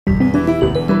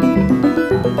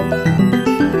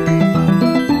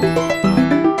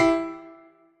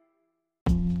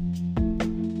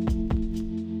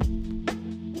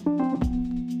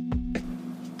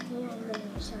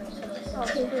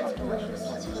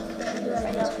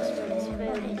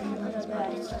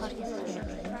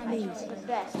It's the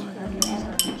best.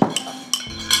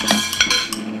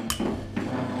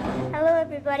 Hello,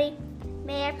 everybody.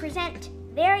 May I present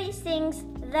Various Things,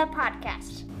 the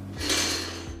podcast.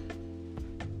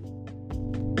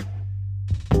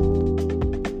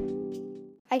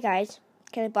 Hi, guys.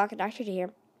 Kelly Block and Dr. D here.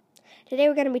 Today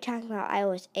we're going to be talking about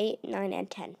iOS 8, 9, and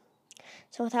 10.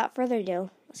 So without further ado,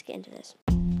 let's get into this.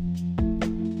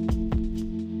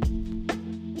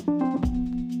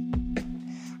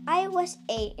 iOS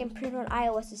 8 improved on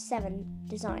iOS 7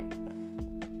 design.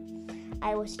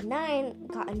 iOS 9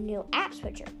 got a new app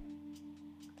switcher,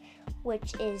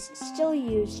 which is still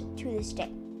used to this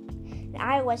day. And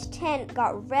iOS 10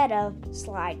 got rid of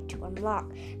slide to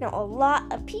unlock. Now, a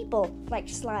lot of people like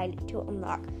slide to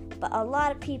unlock, but a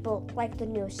lot of people like the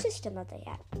new system that they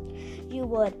had. You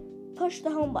would push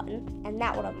the home button, and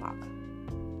that would unlock.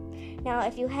 Now,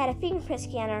 if you had a fingerprint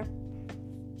scanner,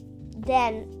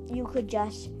 then you could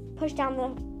just push down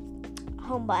the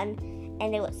home button,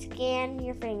 and it would scan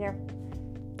your finger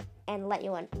and let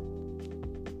you in.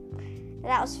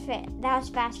 That was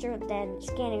faster than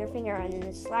scanning your finger and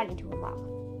then sliding to unlock.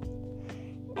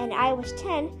 And iOS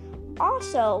 10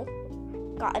 also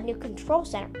got a new control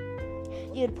center.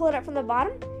 You would pull it up from the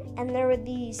bottom, and there were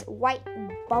these white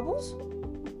bubbles,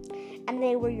 and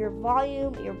they were your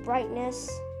volume, your brightness,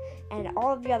 and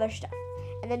all of the other stuff.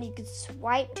 And then you could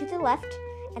swipe to the left,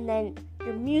 and then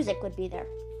your music would be there.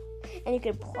 And you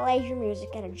could play your music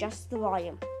and adjust the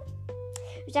volume.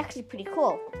 It was actually pretty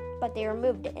cool, but they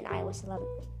removed it in iOS 11.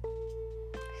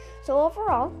 So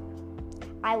overall,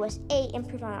 iOS 8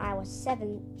 improved on iOS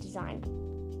 7 design.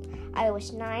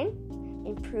 iOS 9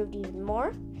 improved even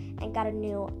more and got a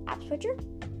new app switcher.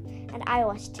 And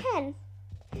iOS 10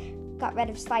 got rid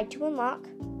of slide to unlock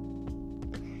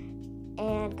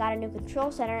and got a new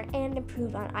control center and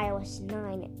improved on iOS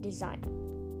 9 design.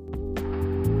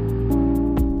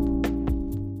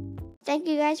 Thank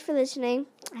you guys for listening.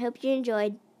 I hope you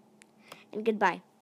enjoyed, and goodbye.